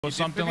or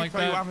something like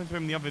that. What happened to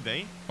him the other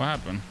day? What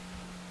happened?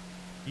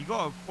 He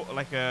got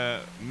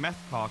a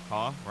meth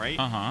car, right?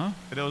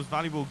 But there was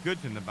valuable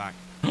goods in the back.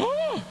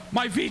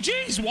 My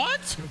VGs,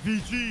 what?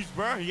 VGs,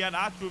 bro. He had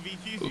actual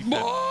VGs.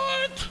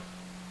 What?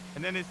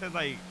 And then it said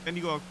like, then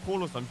you got a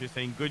call or something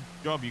saying, "Good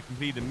job, you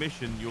completed the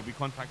mission. You'll be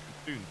contacted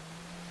soon."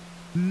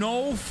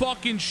 No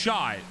fucking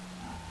shot.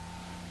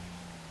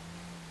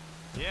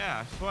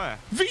 Yeah, I swear.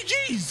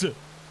 VGs.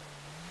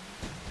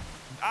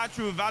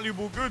 Actual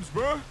valuable goods,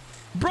 bro.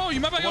 Bro, you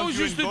remember I always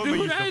used to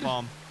do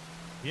that?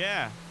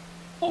 Yeah.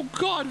 Oh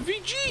God,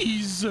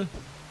 VGs.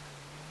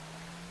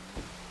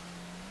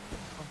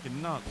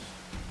 Fucking nuts.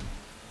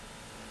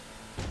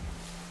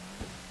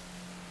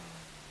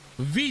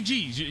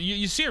 VGs,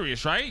 you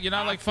serious, right? You're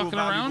not like fucking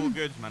around? Valuable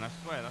goods, man. I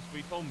swear, that's what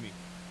he told me.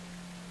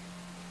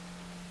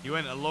 He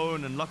went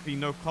alone, and luckily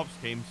no cops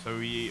came. So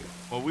we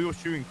were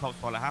shooting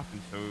cops while it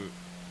happened, so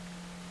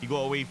he got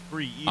away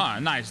free. Easy. Ah,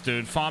 nice,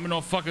 dude. Farming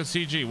off fucking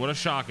CG. What a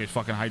shock, you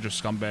fucking Hydra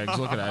scumbags.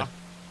 Look at that.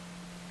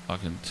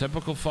 Fucking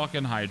typical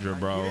fucking Hydra,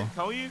 bro. He didn't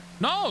tell you?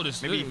 No,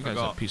 this guy's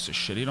a piece of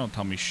shit. He don't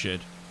tell me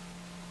shit.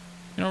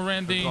 You know,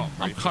 Randy,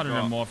 I'm cutting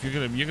him off.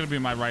 You're gonna be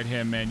my right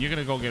hand man. You're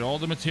gonna go get all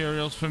the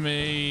materials for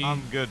me.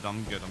 I'm good.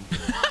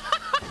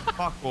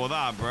 Fuck all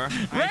that, bro. I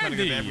ain't trying to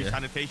go to every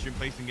sanitation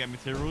place and get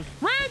materials.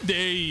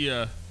 Randy!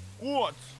 What?